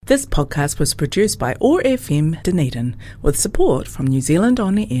This podcast was produced by OAR FM Dunedin with support from New Zealand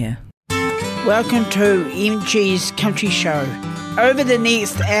On the Air. Welcome to MG's Country Show. Over the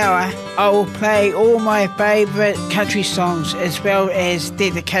next hour, I will play all my favourite country songs as well as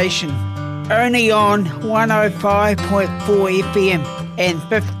dedication. Only on 105.4 FM and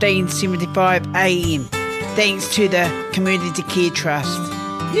 1575 AM. Thanks to the Community Care Trust.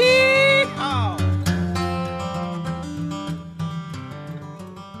 Yeehaw!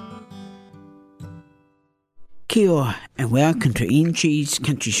 Kia ora, and welcome to NG's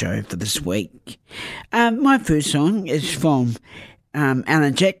Country Show for this week. My first song is from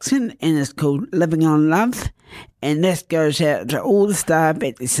Alan Jackson, and it's called Living on Love, and this goes out to all the staff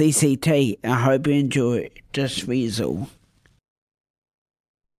at the CCT. I hope you enjoy it, just for you all.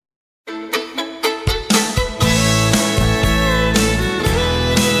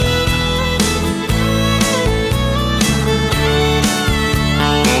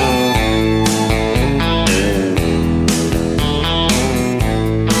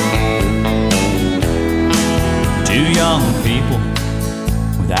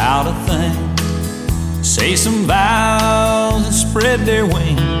 Without a thing, say some vows and spread their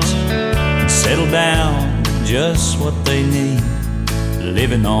wings and settle down just what they need,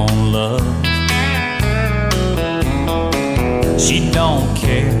 living on love. She don't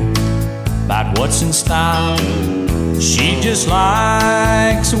care about what's in style, she just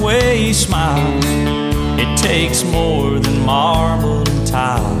likes the way he smiles. It takes more than marble and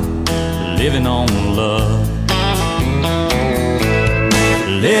tile, living on love.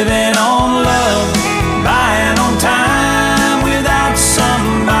 Living on love, buying on time. Without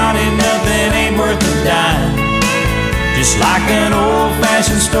somebody, nothing ain't worth a dime. Just like an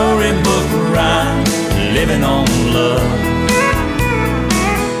old-fashioned storybook rhyme, living on love.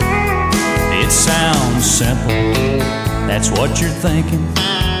 It sounds simple, that's what you're thinking,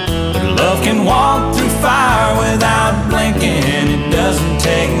 but love can walk through fire without blinking. It doesn't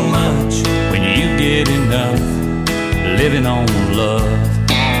take much when you get enough, living on love.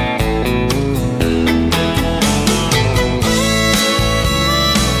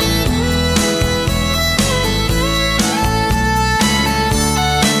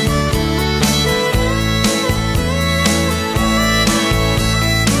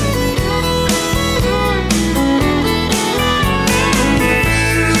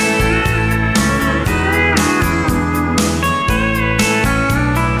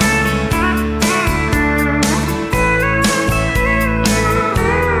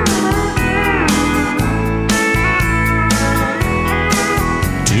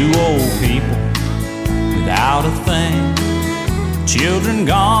 Children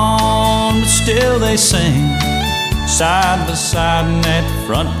gone, but still they sing, side by side in that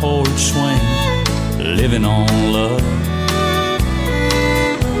front porch swing, living on love.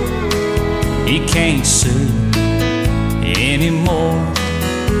 He can't sue anymore,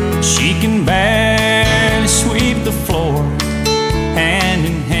 she can barely sweep the floor. Hand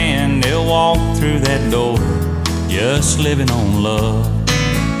in hand they'll walk through that door, just living on love.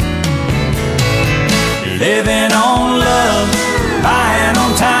 Living on love, buying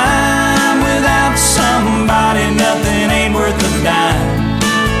on time. Without somebody, nothing ain't worth a dime.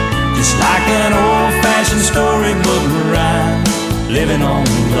 Just like an old-fashioned storybook rhyme, living on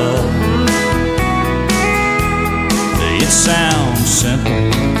love. It sounds simple,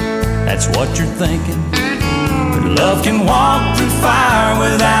 that's what you're thinking, but love can walk through fire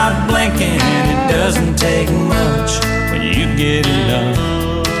without blinking. It doesn't take much when you get enough,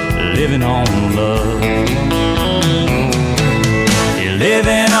 living on love.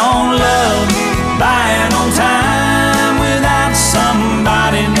 Living on love, buying on time. Without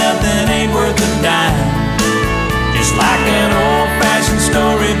somebody, nothing ain't worth a dime. Just like an old-fashioned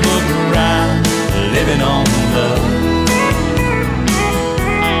storybook rhyme, living on love.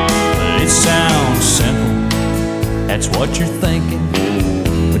 It sounds simple, that's what you're thinking,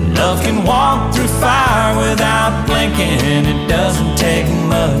 but love can walk through fire without blinking. It doesn't take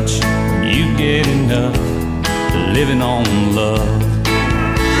much when you get enough, living on love.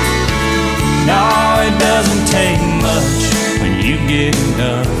 No, it doesn't take much when you get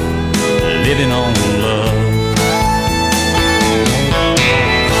enough, living on love.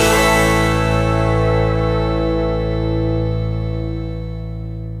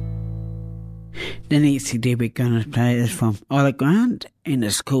 The next CD we're going to play is from Isla Grant, and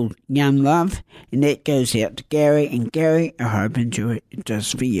it's called Young Love, and that goes out to Gary. And Gary, I hope you enjoy it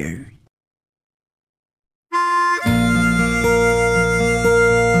just for you.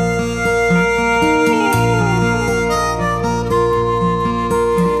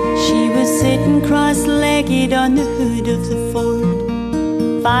 She was sitting cross-legged on the hood of the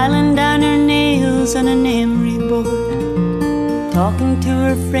Ford, filing down her nails on an emery board, talking to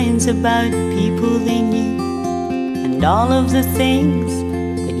her friends about people they knew, and all of the things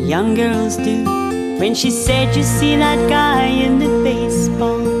that young girls do. When she said, you see that guy in the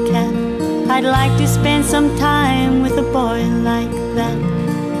baseball cap, I'd like to spend some time with a boy like that.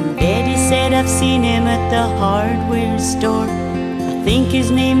 And Daddy said, I've seen him at the hardware store. I think his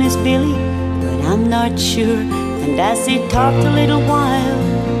name is Billy, but I'm not sure. And as they talked a little while,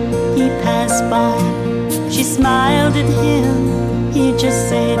 he passed by. She smiled at him, he just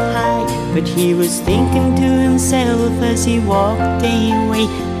said hi, but he was thinking to himself as he walked away,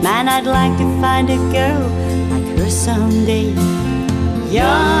 man, I'd like to find a girl like her someday.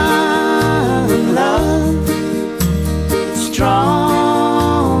 Young love,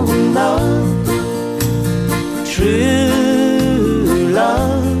 strong love, true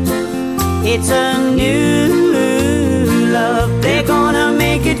love, it's a new love. They're gonna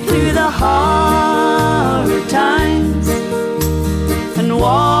make it through the hard times and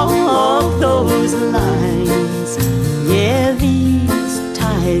walk those lines. Yeah, these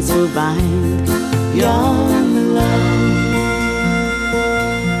ties will bind young love.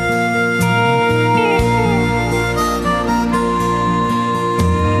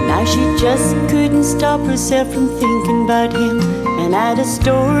 Now she just couldn't stop herself from thinking about him. And at a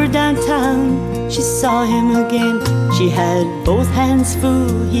store downtown, she saw him again. She had both hands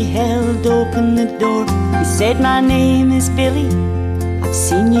full, he held open the door. He said, my name is Billy, I've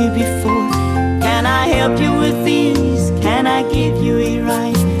seen you before. Can I help you with these? Can I give you a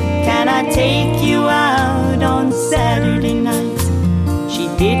ride? Can I take you out on Saturday night? She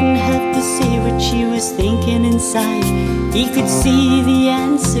didn't have to say what she was thinking inside. He could see the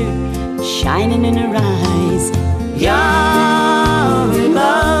answer shining in her eyes. Young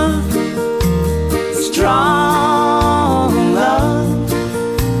love, strong love,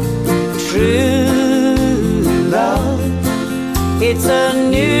 true love, it's a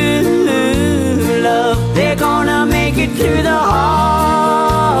new love. They're gonna make it through the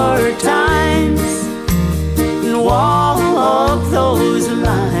hard times and walk those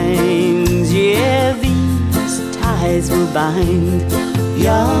lines. Yeah, these ties will bind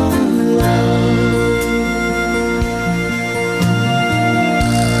young love.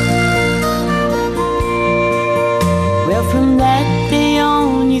 From that day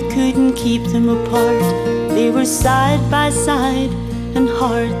on, you couldn't keep them apart. They were side by side and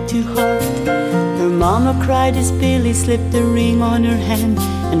heart to heart. Her mama cried as Billy slipped the ring on her hand.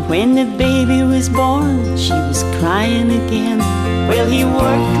 And when the baby was born, she was crying again. Well, he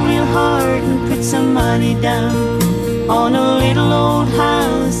worked real hard and put some money down on a little old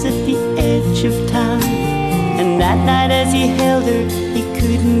house at the edge of town. And that night as he held her, he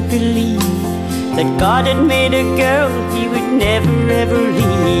couldn't believe that God had made a girl he would never ever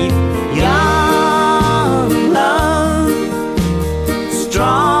leave. Young love,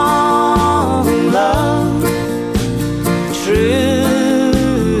 strong love,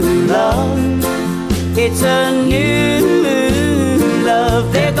 true love, it's a new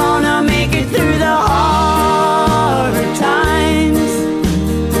love. They're gonna make it through the hard times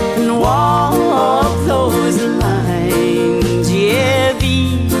and walk those lines. Yeah,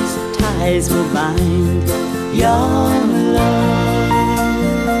 these ties will bind young love.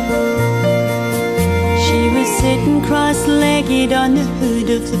 She was sitting cross-legged on the hood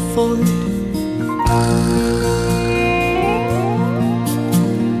of the Ford,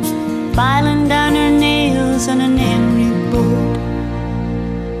 filing down her nails on an emery board.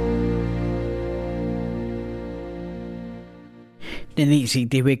 The next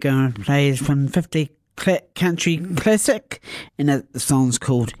CD we're going to play is from 50 Country Classic, and the song's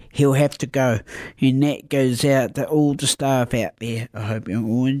called He'll Have to Go, and that goes out to all the staff out there. I hope you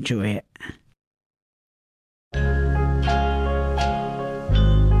all enjoy it.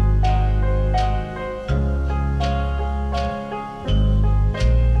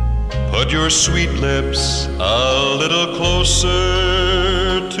 Put your sweet lips a little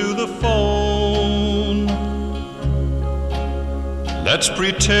closer to the phone. Let's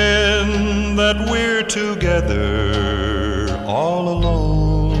pretend that we're together all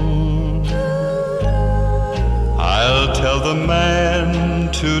alone. I'll tell the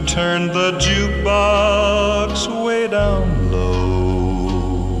man to turn the jukebox way down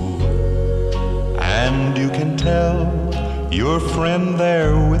low, and you can tell your friend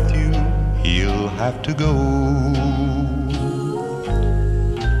there with you, he'll have to go.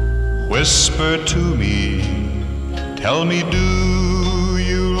 Whisper to me, tell me, do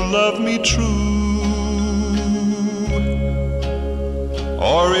you love me true?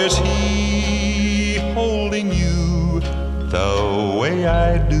 Or is he holding you the way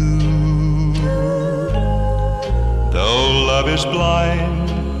I do. Though love is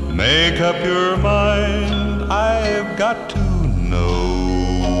blind, make up your mind, I've got to know.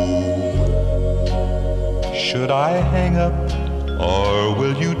 Should I hang up, or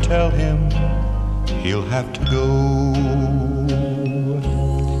will you tell him he'll have to go?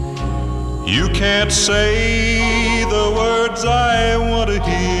 You can't say the words I want to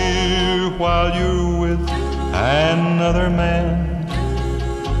hear while you're with another man.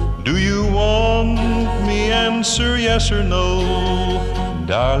 Do you want me answer yes or no?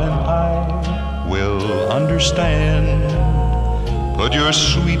 Darling, I will understand. Put your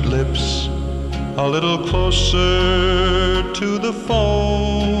sweet lips a little closer to the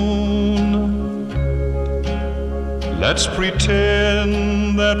phone. Let's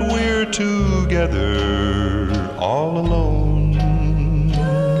pretend that we're together all alone.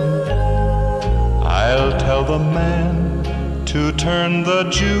 I'll tell the man to turn the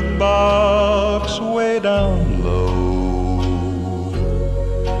jukebox way down low,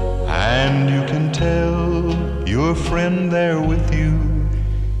 and you can tell your friend there with you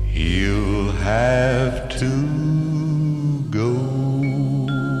he'll have to go.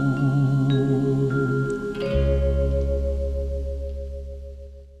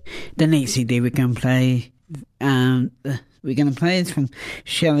 The next CD we're going to play is from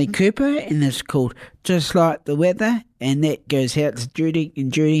Shelley Cooper, and it's called Just Like the Weather, and that goes out to Judy.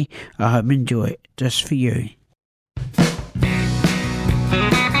 And Judy, I hope you enjoy it, just for you.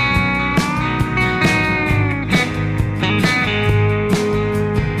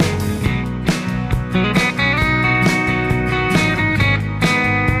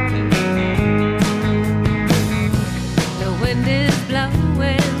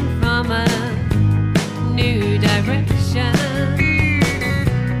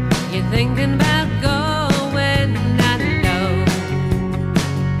 Thinking about going, I know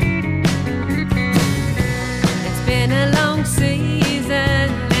it's been a long season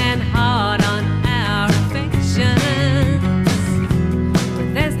and hard on our affections,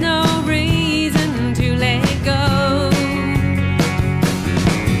 but there's no reason to let go.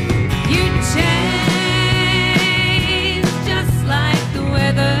 You change just like the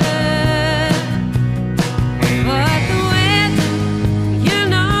weather.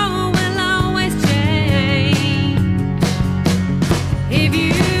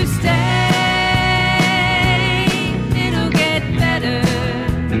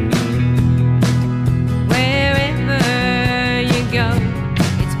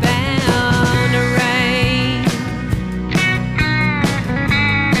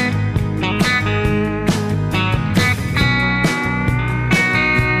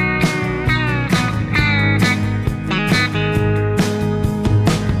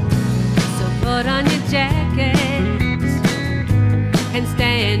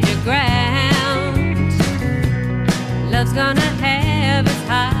 Love's gonna have its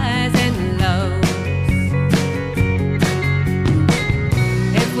highs and lows.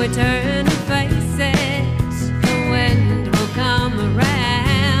 If we turn and face it, the wind will come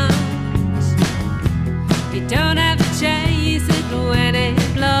around. You don't have to chase it when it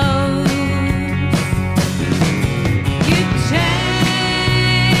blows. You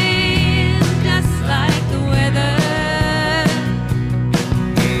change just like the weather.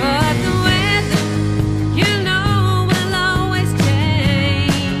 But the weather, you know, will always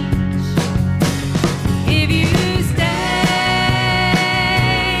change. If you stay,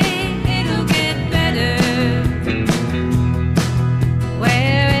 it'll get better.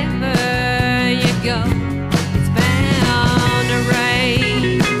 Wherever you go, it's bound to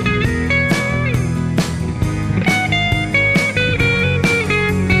rain.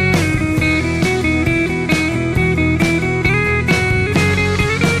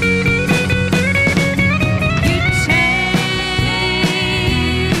 You change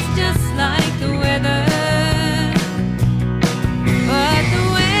just like the weather. But the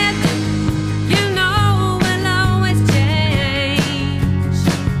weather, you know, will always change.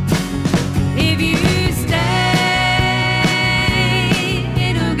 If you stay,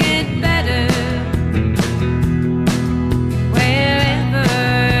 it'll get better. Wherever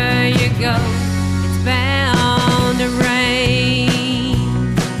you go, it's bound to rain.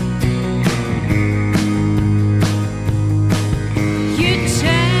 You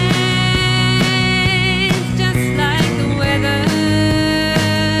change just like the weather.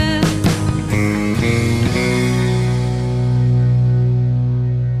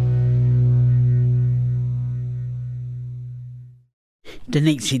 The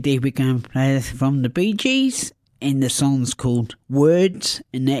next CD we're going to play is from the Bee Gees, and the song's called Words,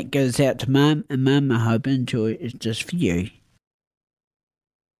 and that goes out to Mum, and Mum, I hope you enjoy it, it's just for you.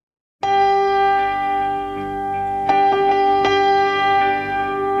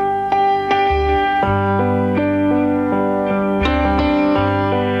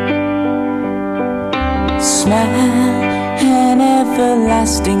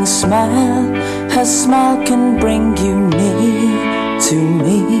 everlasting smile. Her smile can bring you near to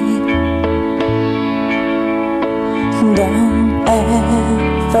me. Don't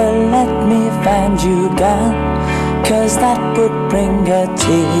ever let me find you gone, 'cause that would bring a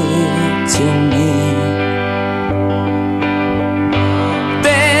tear to me.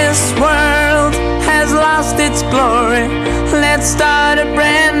 This world has lost its glory. Let's start a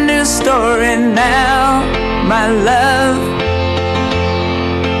brand new story now, my love.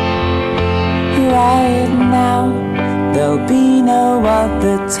 Right now, there'll be no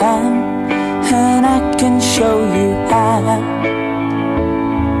other time, and I can show you how,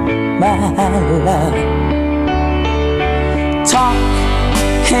 my love. Talk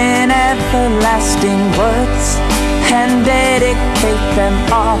in everlasting words and dedicate them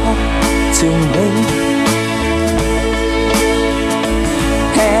all to me.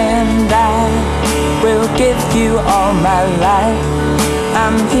 And I will give you all my life.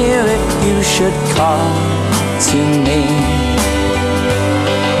 I'm here if you should call to me.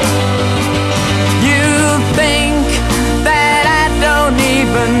 You think that I don't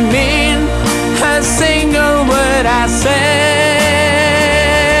even mean a single word I say.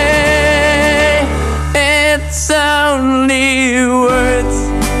 It's only words,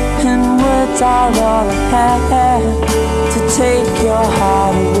 and words are all I have to take your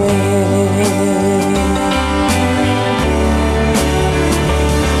heart away.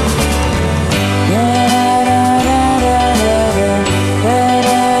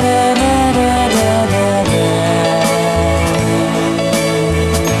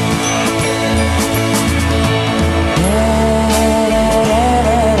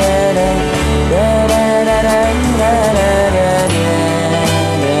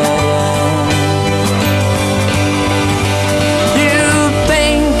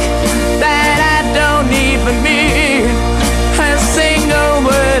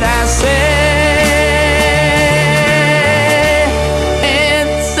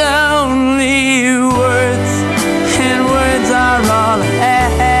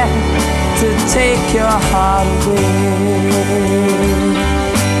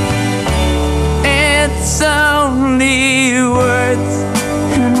 It's only words,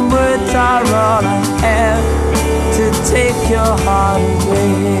 and words are all I have to take your heart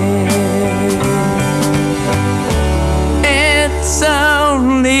away. It's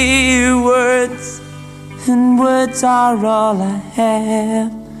only words, and words are all I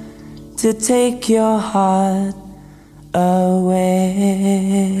have to take your heart away.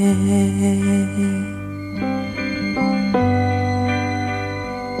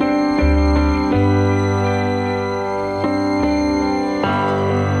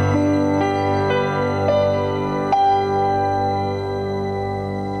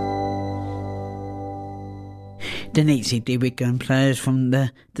 Denise Derrick plays from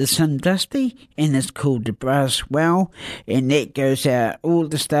the Sandusky, and it's called The Brass Well, and that goes out all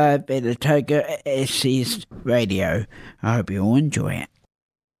the staff at the Togo SC's radio. I hope you all enjoy it.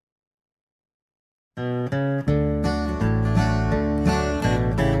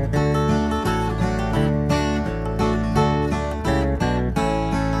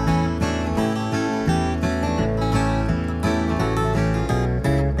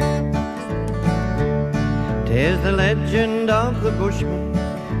 Tis the legend of the Bushman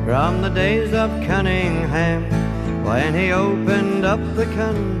from the days of Cunningham, when he opened up the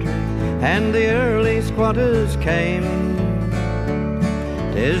country and the early squatters came.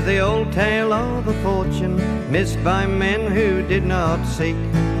 'Tis the old tale of a fortune missed by men who did not seek,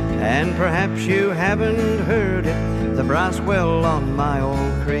 and perhaps you haven't heard it, the brass well on my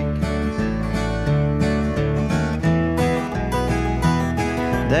old creek.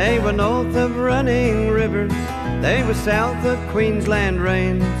 They were north of running rivers, they were south of Queensland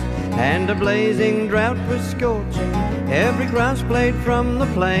rains, and a blazing drought was scorching every grass blade from the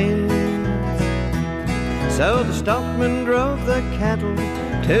plains. So the stockman drove the cattle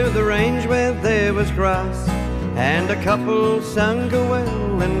to the range where there was grass, and a couple sunk a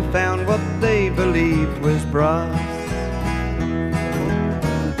well and found what they believed was brass.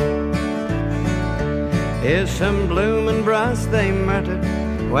 Here's some bloomin' brass, they muttered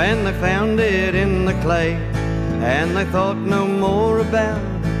when they found it in the clay, and they thought no more about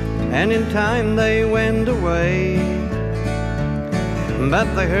it, and in time they went away. But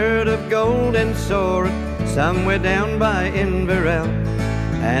they heard of gold and saw it somewhere down by Inverell,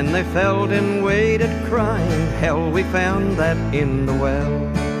 and they felt and waited crying, hell, we found that in the well.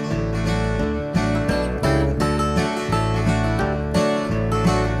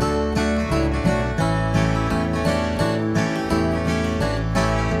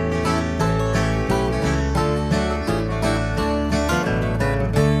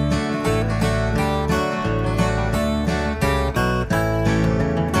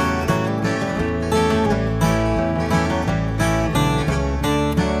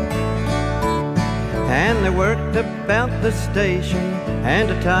 the station, and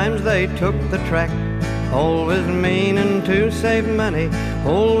at times they took the track. Always meaning to save money,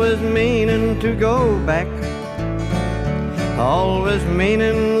 always meaning to go back. Always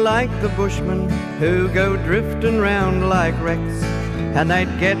meaning like the bushmen who go drifting round like wrecks. And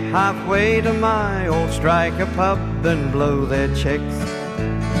they'd get halfway to my old strike a pub and blow their checks.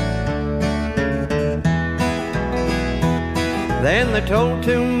 Then they told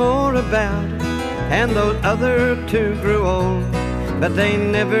two more about it, and those other two grew old. But they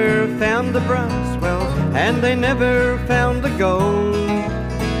never found the brass well, and they never found the gold.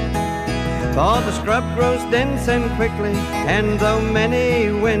 For the scrub grows dense and quickly, and though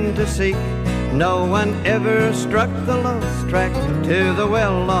many went to seek, no one ever struck the lost track to the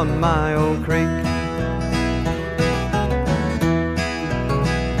well on my old creek.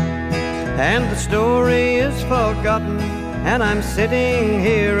 And the story is forgotten, and I'm sitting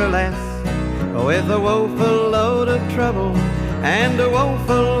here, alas, with a woeful load of trouble and a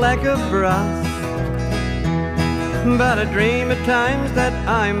woeful lack of brass. But I dream at times that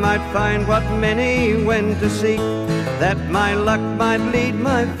I might find what many went to seek, that my luck might lead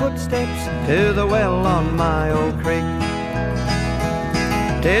my footsteps to the well on my old creek.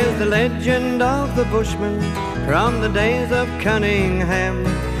 'Tis the legend of the bushman from the days of Cunningham,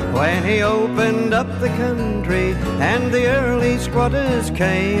 when he opened up the country and the early squatters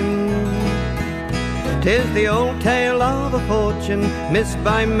came. 'Tis the old tale of a fortune missed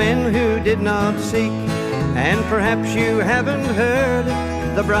by men who did not seek, and perhaps you haven't heard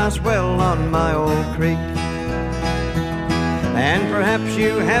it, the brass well on my old creek. And perhaps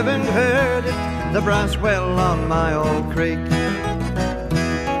you haven't heard it, the brass well on my old creek.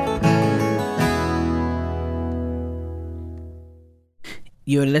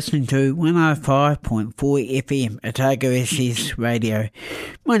 You're listening to 105.4 FM Otago SES Radio.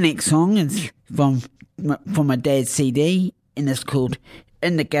 My next song is from my dad's CD, and it's called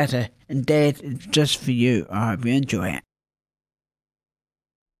In the Gutter. And Dad, it's just for you. I hope you enjoy it.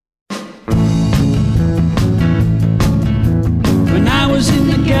 When I was in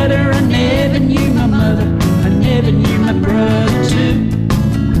the gutter, I never knew my mother, I never knew my brother too.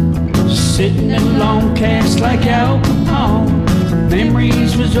 Sitting in a long cast like alcohol,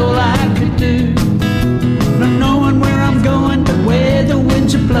 memories was all I could do. Not knowing where I'm going, but where the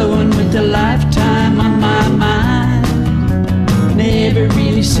winds are blowing, with a lifetime on my mind. Never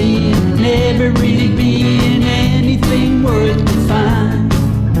really seeing, never really being anything worth to find.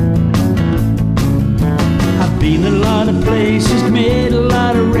 I've been a lot of places, made a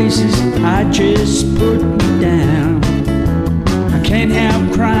lot of races, I just put me down. I can't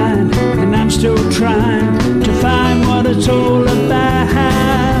help crying, and I'm still trying to find what it's all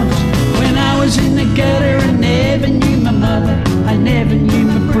about. When I was in the gutter, I never knew my mother, I never knew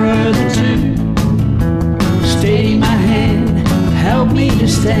my brother too. Steady my hand, help me to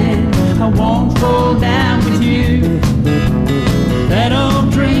stand, I won't fall down with you. That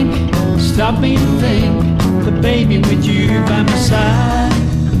old drink stopped me to think, but baby, with you by my side,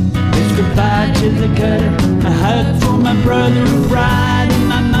 it's goodbye to the gutter, a hug for my brother, a pride in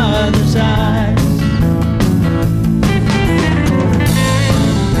my mother's eyes.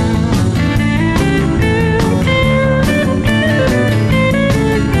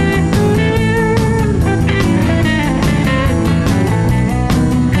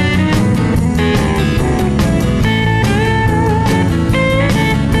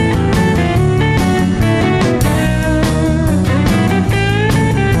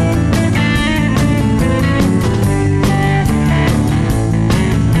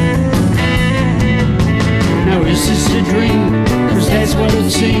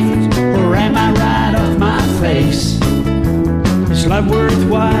 Or am I right off my face? Is love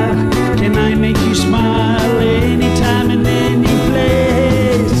worthwhile? Can I make you smile anytime and any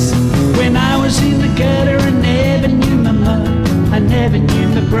place? When I was in the gutter, I never knew my mother, I never knew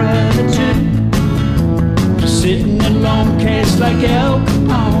my brother too. Sitting alone, cast like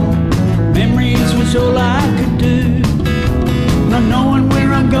alcohol, memories was all I could do. Not knowing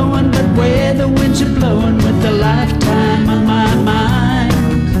where I'm going, but where the winds are blowing, with a lifetime on my mind.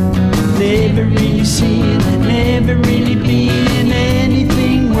 Never really seeing, never really being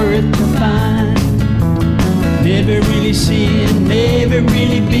anything worth to find. Never really seeing, never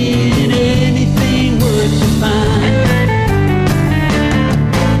really being anything worth to find.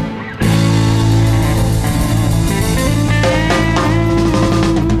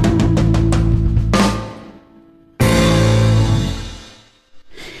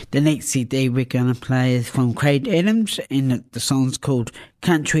 The next CD we're going to play is from Craig Adams, and the song's called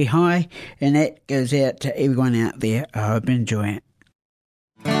Country High, and that goes out to everyone out there. I hope you enjoy it.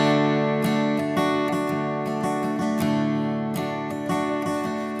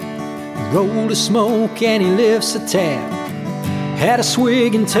 roll a smoke and he lifts a tab. Had a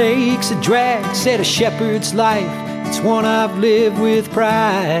swig and takes a drag. Said a shepherd's life, it's one I've lived with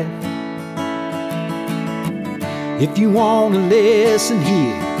pride. If you want to listen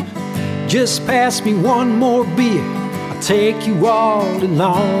here, just pass me one more beer. I'll take you all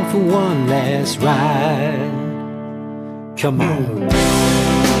along for one last ride. Come on.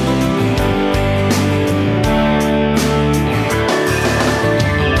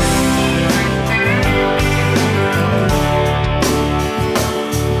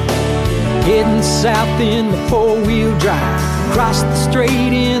 Heading south in the four-wheel drive, across the strait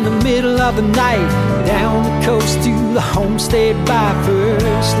in the middle of the night, down the coast to the homestead by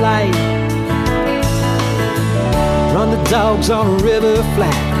first light. Run the dogs on a river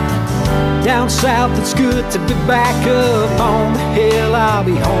flat. Down south it's good to be back up on the hill. I'll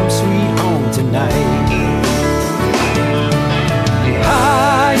be home sweet home tonight.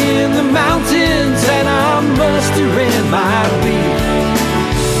 High in the mountains and I'm mustering my beat,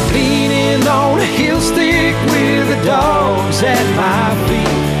 leaning on a hill stick with the dogs at my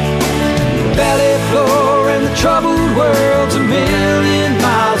feet. The valley floor and the troubled world's a million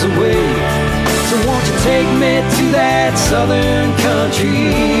miles away. So won't you take me to that southern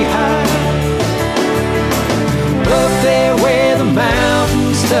country high, up there where the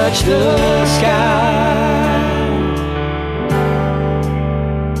mountains touch the sky.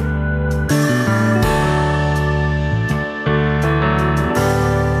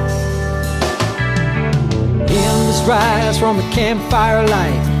 Rise from the campfire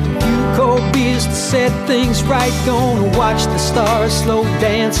light, a few cold beers to set things right. Gonna watch the stars slow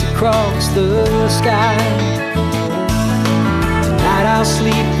dance across the sky. Tonight I'll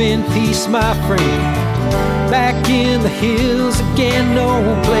sleep in peace, my friend, back in the hills again.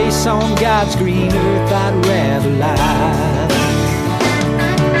 No place on God's green earth I'd rather lie.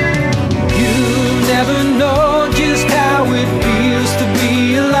 You never know just how it feels to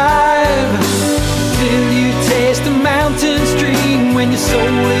be alive till you taste the mountain stream when your soul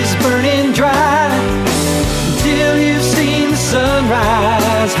is burning dry, until you've seen the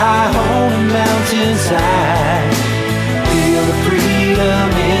sunrise high on the mountainside. Feel the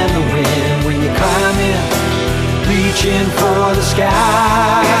freedom in the wind when you're climbing, reaching for the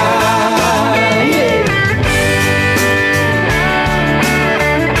sky. Yeah.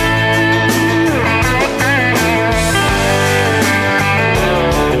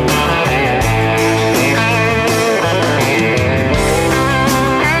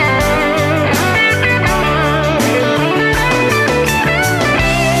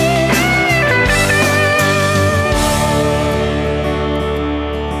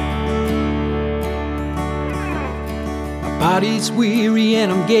 Body's weary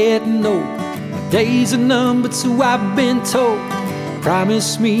and I'm getting old. My days are numbered, so I've been told.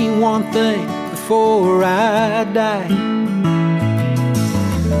 Promise me one thing before I die.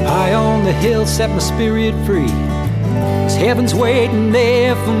 High on the hill, set my spirit free, 'cause heaven's waiting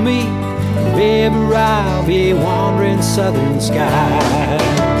there for me. Wherever I'll be wandering southern skies.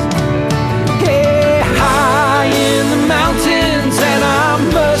 Hey, high in the mountains and I'm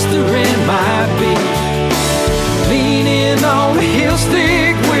mustering my beat, leaning on a hill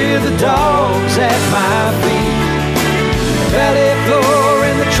stick with the dogs at my feet. The valley floor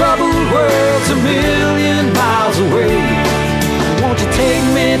and the troubled world's a million miles away. Won't you take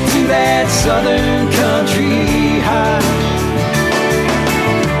me to that southern country high?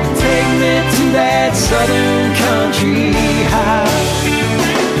 Take me to that southern country high.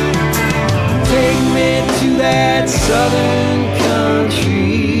 Take me to that southern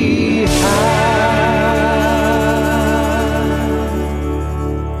country high.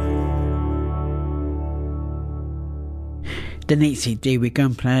 The next CD we're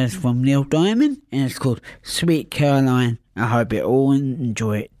going to play is from Neil Diamond, and it's called Sweet Caroline. I hope you all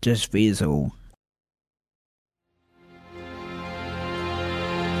enjoy it just for you all.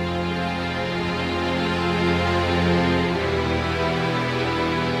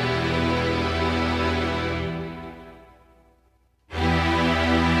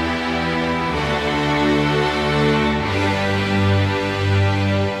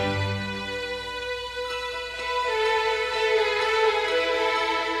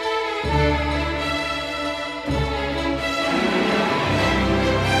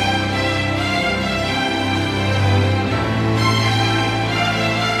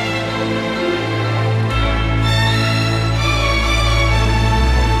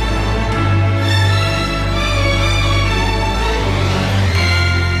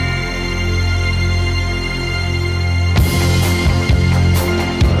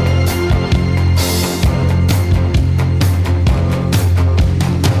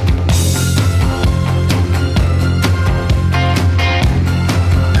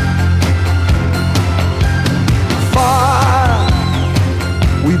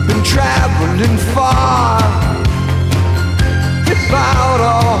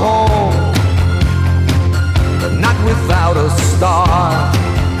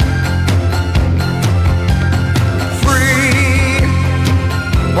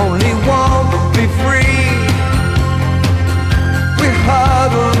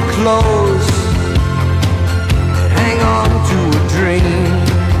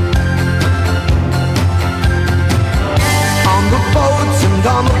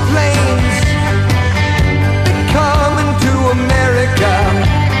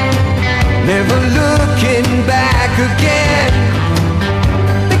 never looking back again.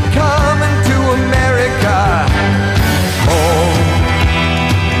 They're coming to America. Home.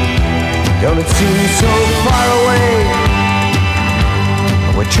 Don't it seem so far away?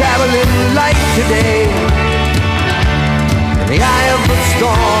 We're traveling light today in the eye of the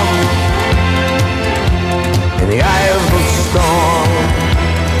storm. In the eye of the storm.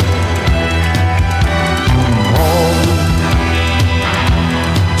 Home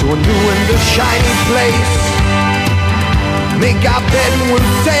to a new and a shiny place. Make our bed and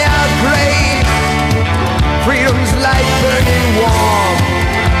we'll say our grace. Freedom's light burning warm.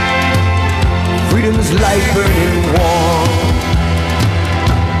 Freedom's light burning warm.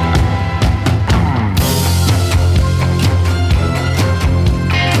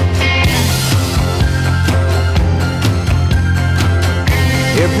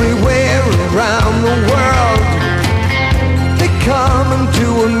 Everywhere around the world, they coming to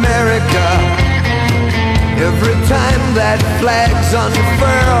America. Every time that flag's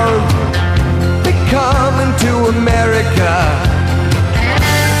unfurled, they coming to America.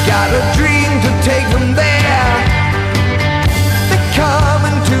 Got a dream to take them there. They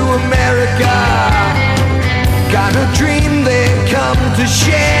coming to America. Got a dream they come to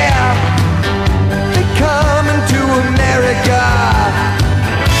share. They coming to America.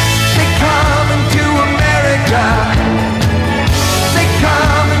 Coming to America. They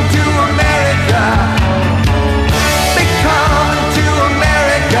coming to America. They coming to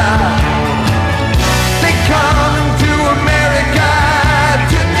America. They coming to America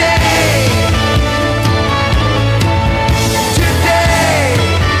today. Today.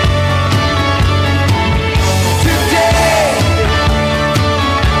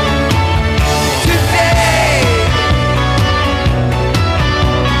 Today.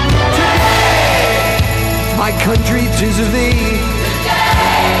 My country, 'tis of thee,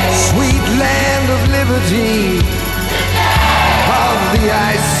 sweet land of liberty. Of thee I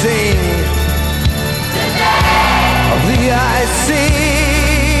sing, of thee I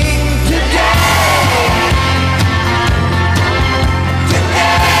sing today.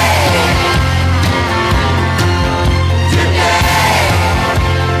 Today. Today.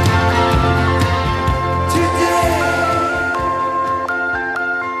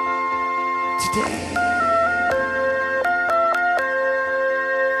 Today.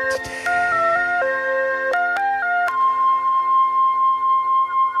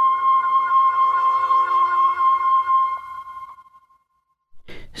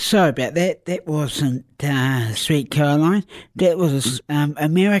 Sorry about that. That wasn't Sweet Caroline. That was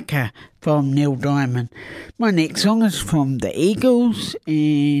America from Neil Diamond. My next song is from the Eagles,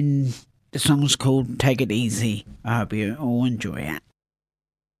 and the song is called Take It Easy. I hope you all enjoy it.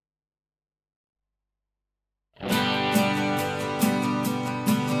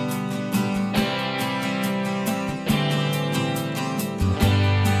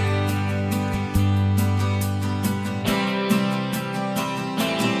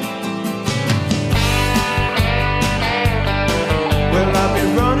 Well, I've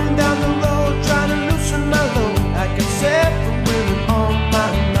been running down the road trying to loosen my load. I can say from women on my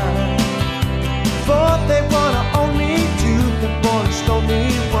mind. Thought they wanna own me too. The boy stole me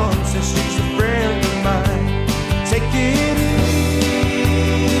once, and she's a friend of mine. Take it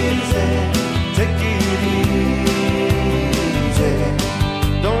easy, take it easy.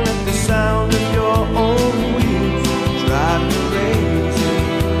 Don't let the sound of your own wheels drive you crazy.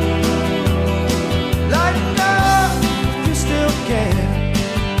 Lighten up if you still can.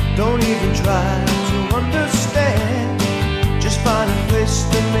 Don't even try to understand. Just find a place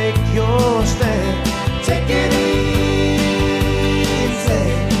to make your stand. Take it easy.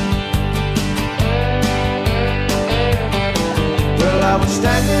 Well, I was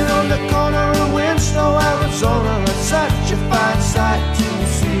standing on the corner of Winslow, Arizona. It's such a fine sight to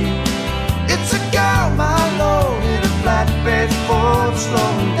see. It's a girl, my lord, in a flatbed Ford,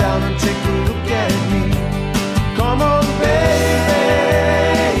 slowing down and take a look at me. Come on,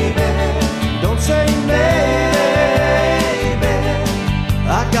 baby, don't say maybe.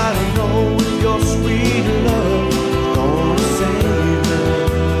 I gotta know if your sweet love is gonna save me.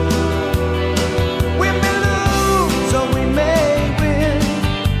 We may lose or we may win,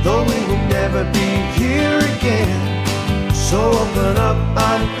 though we will never be here again. So open up,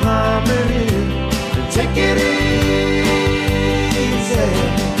 I'm climbing in, and take it easy.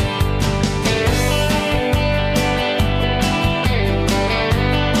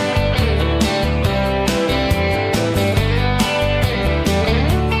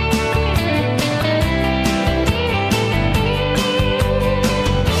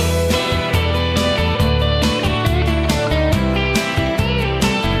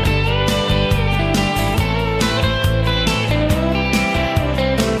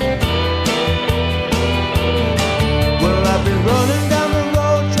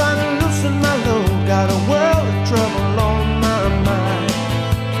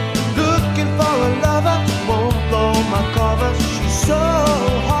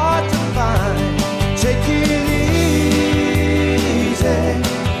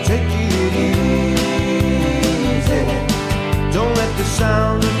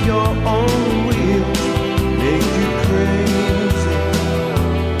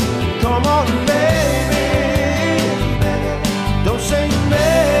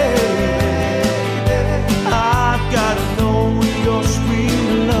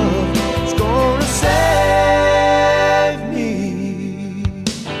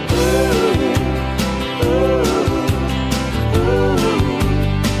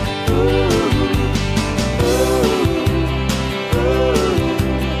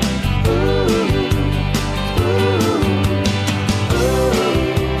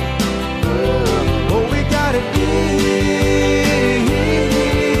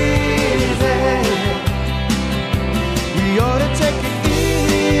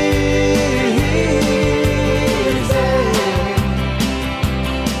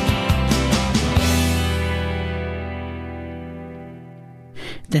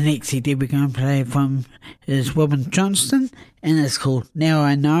 CD we're going to play from is Robin Johnston, and it's called Now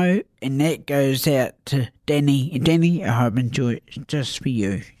I Know, and that goes out to Danny. Danny, I hope you enjoy it just for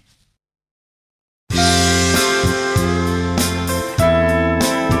you.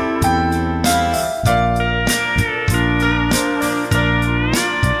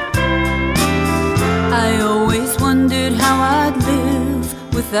 I always wondered how I'd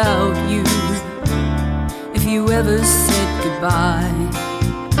live without you. If you ever said goodbye,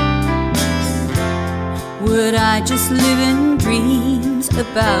 would I just live in dreams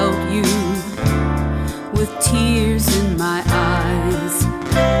about you with tears in my eyes?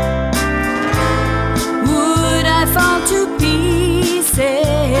 Would I fall to pieces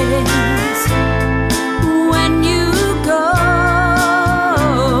when you go?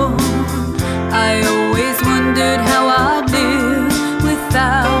 I always wondered how I'd live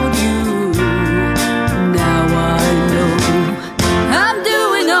without you. Now I know I'm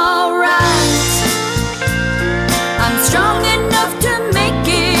doing all right. I'm strong enough to make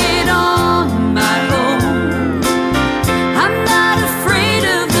it on my own. I'm not afraid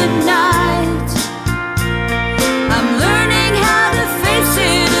of the night. I'm learning how to face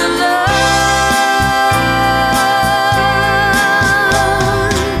it alone.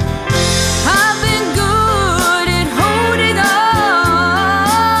 I've been good at holding on.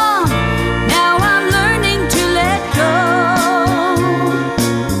 Now I'm learning to let go.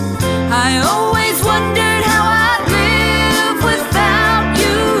 I always wondered how I'd live without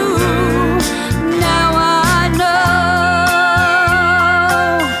you. Now I know.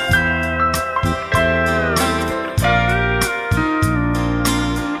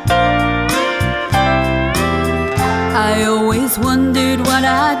 I always wondered what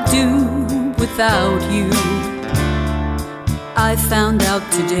I'd do without you. I found out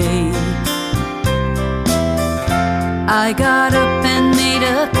today. I got up and made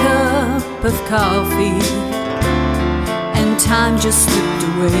a cup of coffee, and time just slipped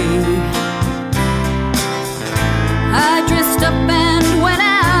away. I dressed up and went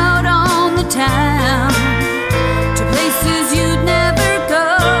out on the town to places you'd never go.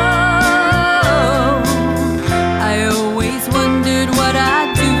 I always wondered what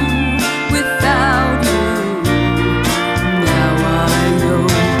I'd do without you. Now I know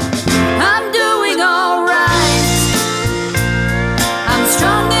I'm doing all right. I'm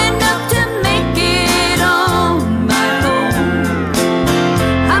strong enough to make it on my own.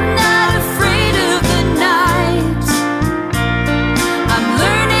 I'm not afraid of the night. I'm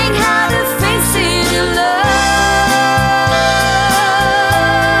learning how to face it alone.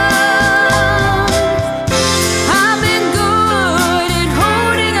 I've been good at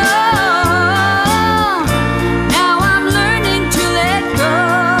holding on. Now I'm learning to let go.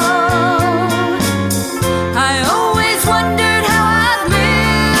 I always wondered how I'd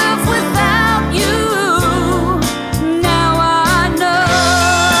live without you. Now I know.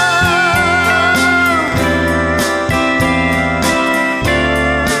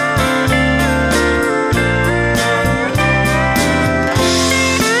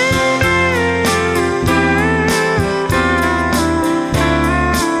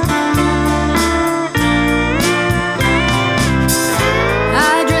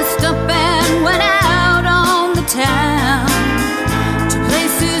 I dressed up and went out on the town to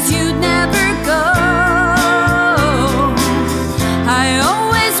places you'd never go. I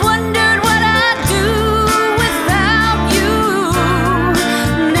always wondered what I'd do without you.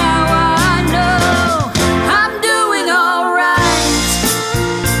 Now I know I'm doing all right.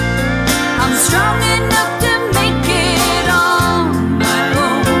 I'm strong enough to make it on my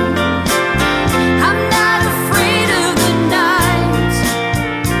own. I'm not afraid of the night.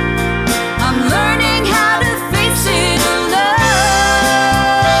 I'm learning how to face it alone.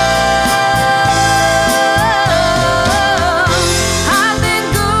 I've been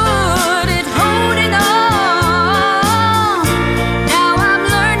good at holding on. Now I'm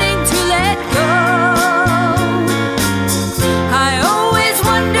learning to let go. I always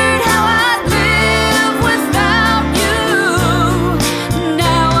wondered how I'd live without you.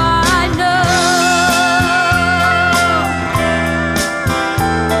 Now I know.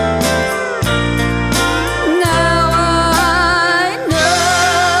 Now I know.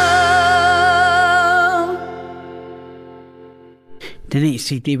 The next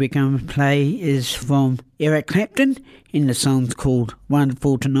CD we're going to play is from Eric Clapton, and the song's called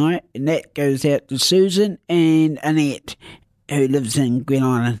Wonderful Tonight, and that goes out to Susan and Annette, who lives in Glen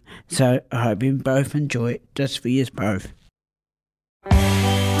Island. So I hope you both enjoy it, just for you both.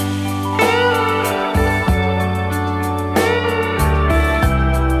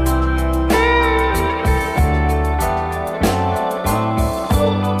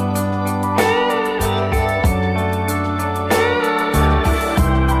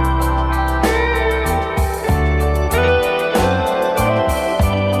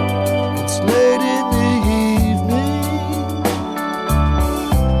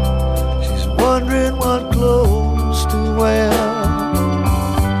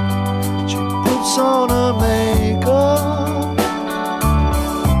 puts on her makeup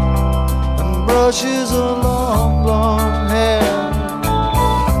and brushes her long blonde hair,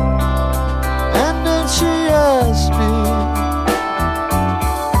 and then she asks me,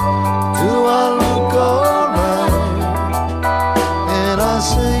 do I look alright? And I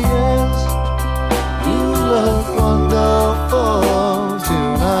say yes, you look wonderful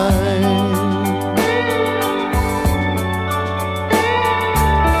tonight.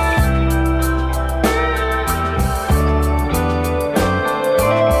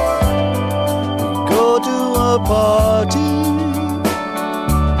 Party,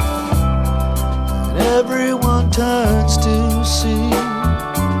 and everyone turns to see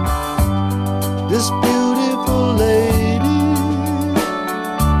this beautiful lady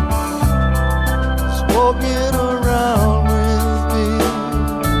is walking around with me,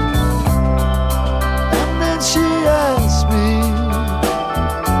 and then she asks me,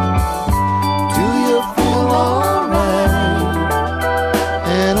 do you feel alright?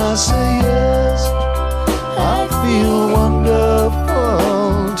 And I say yes, I feel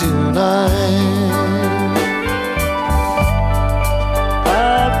wonderful tonight. I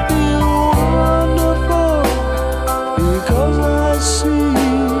feel wonderful because I see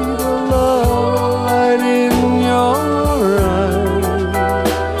the love light in your eyes,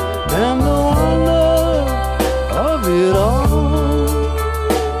 and the wonder of it all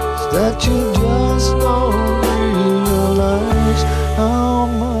is that you just don't realize how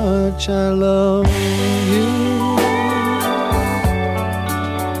much I love you.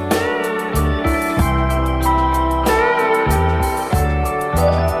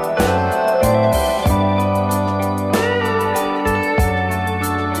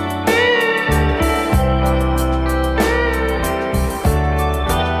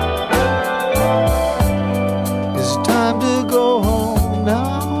 It's time to go home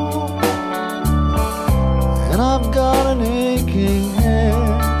now, and I've got an aching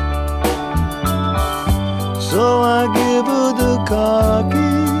head. So I give her the car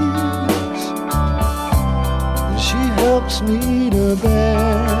keys, and she helps me to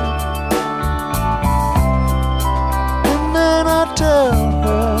bed. And then I tell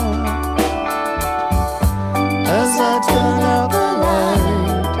her, as I turn out the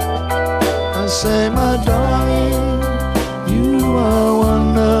light, I say, my darling, you are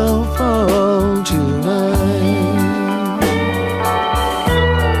wonderful tonight.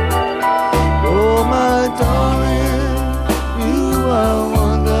 Oh, my darling, you are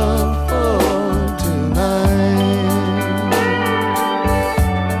wonderful tonight.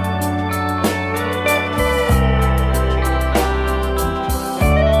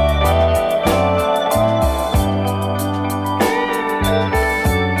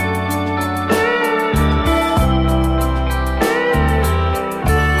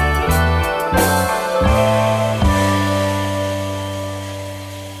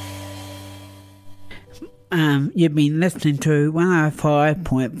 You've been listening to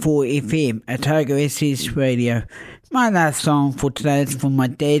 105.4 FM Otago SS Radio. My last song for today is from my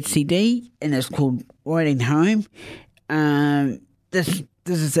dad's CD, and it's called Riding Home. This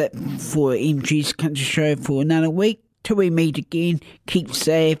is it for MG's Country Show for another week. Till we meet again, keep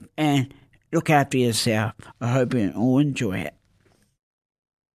safe and look after yourself. I hope you all enjoy it.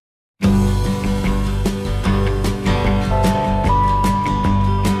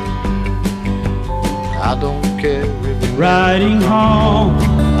 I don't care if you're riding home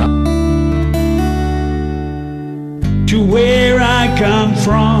to where I come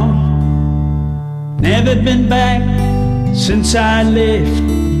from. Never been back since I left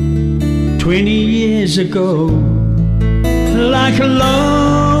 20 years ago. Like a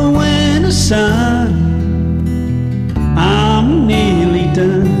low winter sun, I'm nearly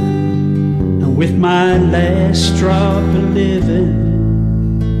done with my last drop of living.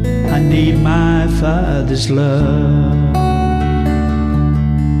 I need my Father's love.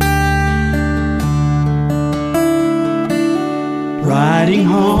 Riding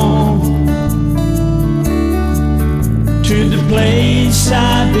home to the place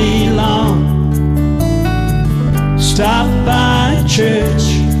I belong. Stop by a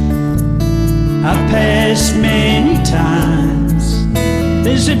church I've passed many times.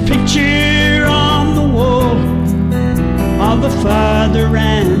 There's a picture on the wall of a father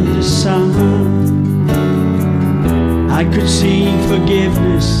and a son. I could see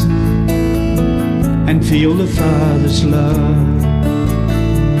forgiveness and feel the Father's love.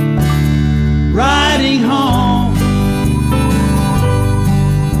 Riding home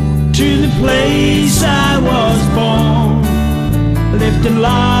to the place I was born, left a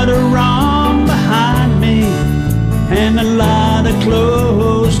lot of wrong behind me and a lot of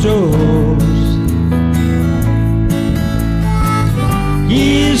closed doors.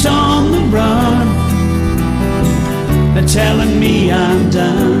 who's on the run. They're telling me I'm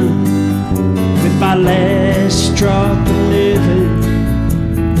done with my last drop of living.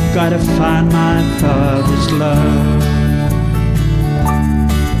 Gotta find my Father's love.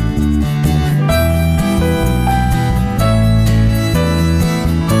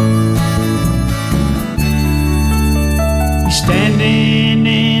 He's standing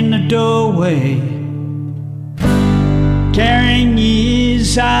in the doorway, carrying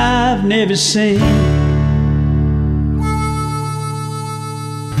years I've never seen.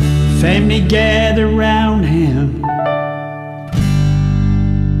 Family gather round him,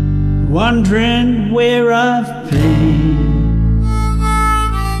 wondering where I've been.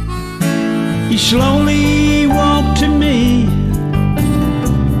 He slowly walked to me,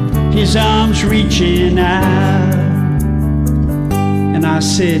 his arms reaching out, and I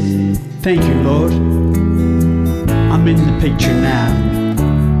said, "Thank you, Lord, I'm in the picture now."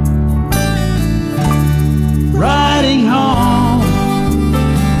 Riding home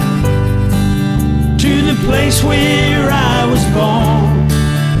to the place where I was born,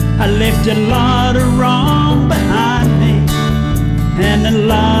 I left a lot of wrong behind me and a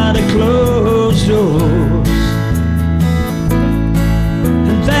lot of closed doors.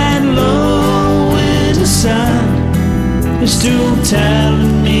 And that low winter sun is still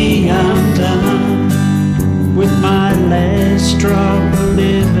telling me I'm done with my last drop of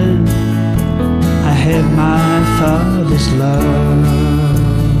living. I have my Father's love.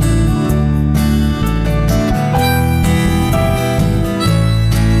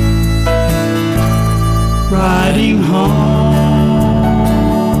 Riding home.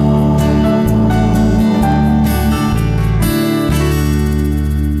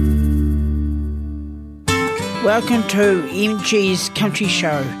 Welcome to MG's Country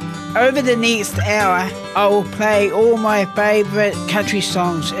Show. Over the next hour, I will play all my favourite country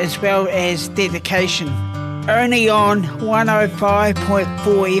songs as well as dedication. Only on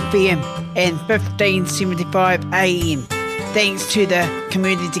 105.4 FM and 1575 AM. Thanks to the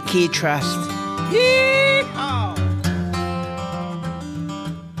Community Care Trust. Yeehaw!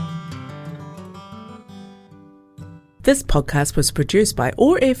 This podcast was produced by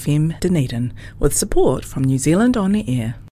OAR FM Dunedin with support from New Zealand On the Air.